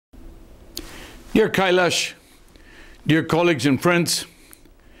Dear Kailash, dear colleagues and friends,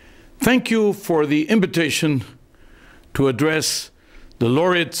 thank you for the invitation to address the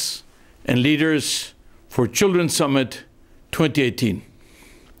Laureates and Leaders for Children Summit 2018.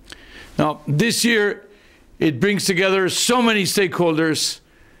 Now, this year, it brings together so many stakeholders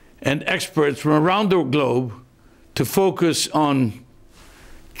and experts from around the globe to focus on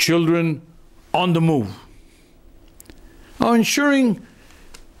children on the move. Now, ensuring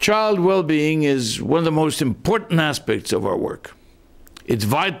child well-being is one of the most important aspects of our work. It's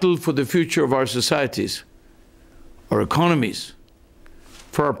vital for the future of our societies, our economies,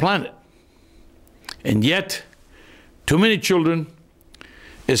 for our planet. And yet, too many children,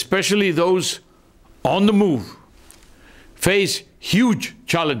 especially those on the move, face huge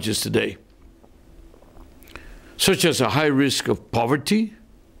challenges today, such as a high risk of poverty,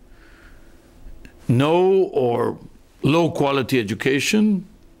 no or low quality education,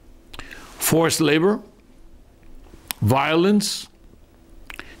 forced labor, violence,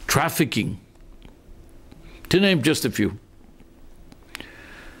 trafficking, to name just a few.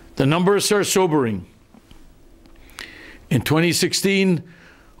 The numbers are sobering. In 2016,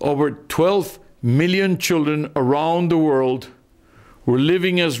 over 12 million children around the world were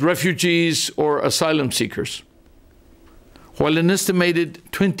living as refugees or asylum seekers, while an estimated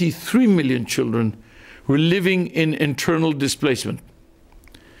 23 million children were living in internal displacement.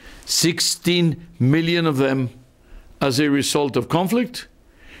 16 million of them as a result of conflict,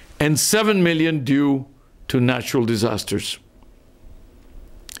 and 7 million due to natural disasters.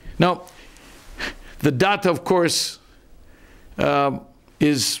 Now, the data, of course,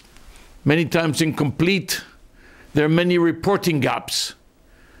 is many times incomplete. There are many reporting gaps.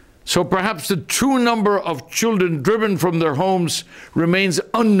 So perhaps the true number of children driven from their homes remains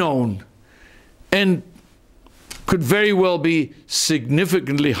unknown and could very well be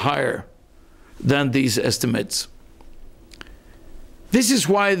significantly higher than these estimates. This is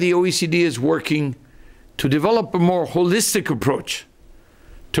why the OECD is working to develop a more holistic approach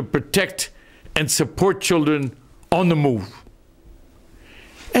to protect and support children on the move,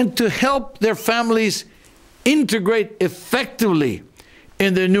 and to help their families integrate effectively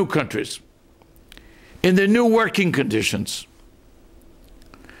in their new countries, in their new working conditions.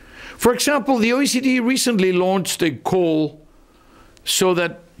 For example, the OECD recently launched a call so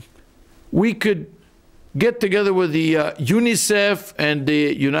that we could get together with the UNICEF and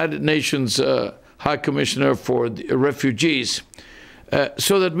the United Nations High Commissioner for the Refugees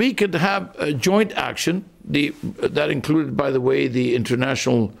so that we could have a joint action, that included, by the way, the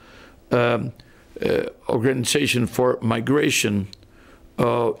International Organization for Migration,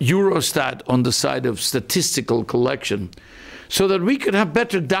 Eurostat on the side of statistical collection, so that we could have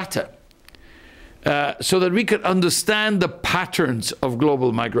better data, so that we could understand the patterns of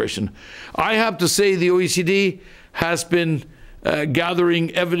global migration. I have to say the OECD has been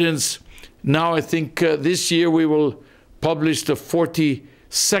gathering evidence. Now I think this year we will publish the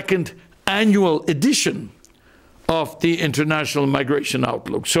 42nd annual edition of the International Migration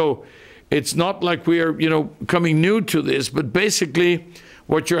Outlook. So it's not like we are, coming new to this, but basically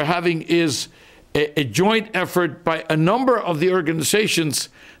what you're having is a joint effort by a number of the organizations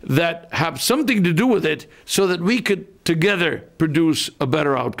that have something to do with it so that we could together produce a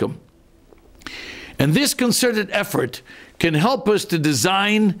better outcome. And this concerted effort can help us to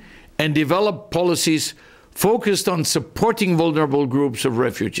design and develop policies focused on supporting vulnerable groups of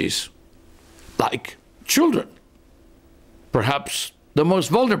refugees, like children, perhaps the most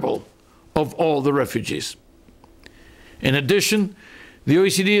vulnerable of all the refugees. In addition, the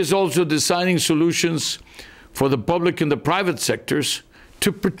OECD is also designing solutions for the public and the private sectors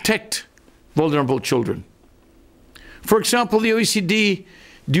to protect vulnerable children. For example, the OECD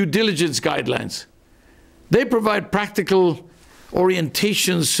due diligence guidelines, they provide practical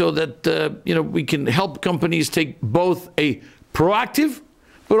orientations so that we can help companies take both a proactive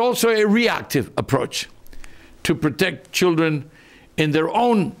but also a reactive approach to protect children in their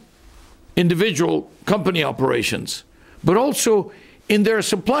own individual company operations, but also in their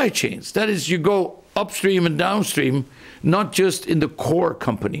supply chains. That is, you go upstream and downstream, not just in the core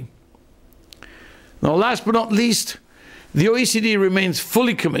company. Now, last but not least, the OECD remains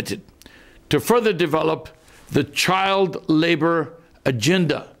fully committed to further develop the Child Labor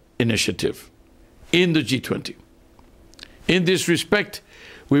Agenda Initiative in the G20. In this respect,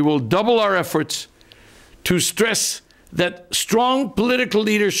 we will double our efforts to stress that strong political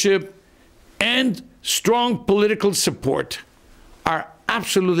leadership and strong political support are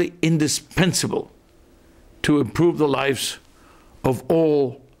absolutely indispensable to improve the lives of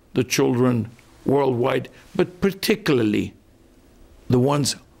all the children worldwide, but particularly the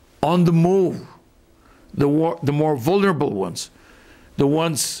ones on the move the more vulnerable ones, the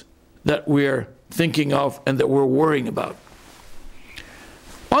ones that we're thinking of and that we're worrying about.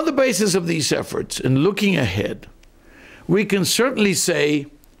 On the basis of these efforts and looking ahead, we can certainly say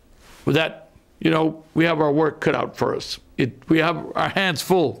that, we have our work cut out for us. We have our hands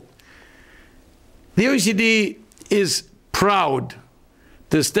full. The OECD is proud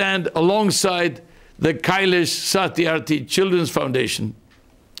to stand alongside the Kailash Satyarthi Children's Foundation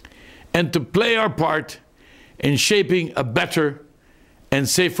and to play our part in shaping a better and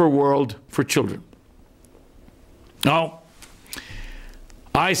safer world for children. Now,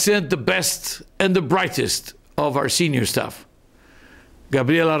 I sent the best and the brightest of our senior staff,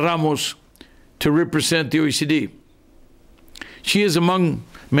 Gabriela Ramos, to represent the OECD. She is, among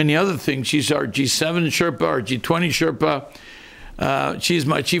many other things, she's our G7 Sherpa, our G20 Sherpa. She's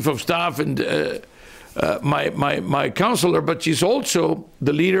my chief of staff and my counselor, but she's also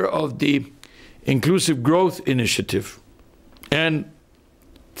the leader of the Inclusive Growth Initiative. And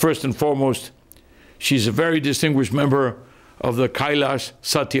first and foremost, she's a very distinguished member of the Kailash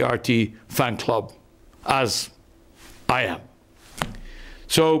Satyarthi fan club, as I am.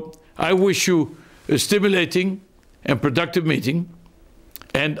 So I wish you a stimulating and productive meeting,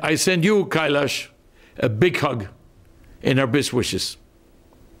 and I send you, Kailash, a big hug in our best wishes.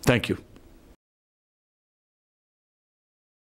 Thank you.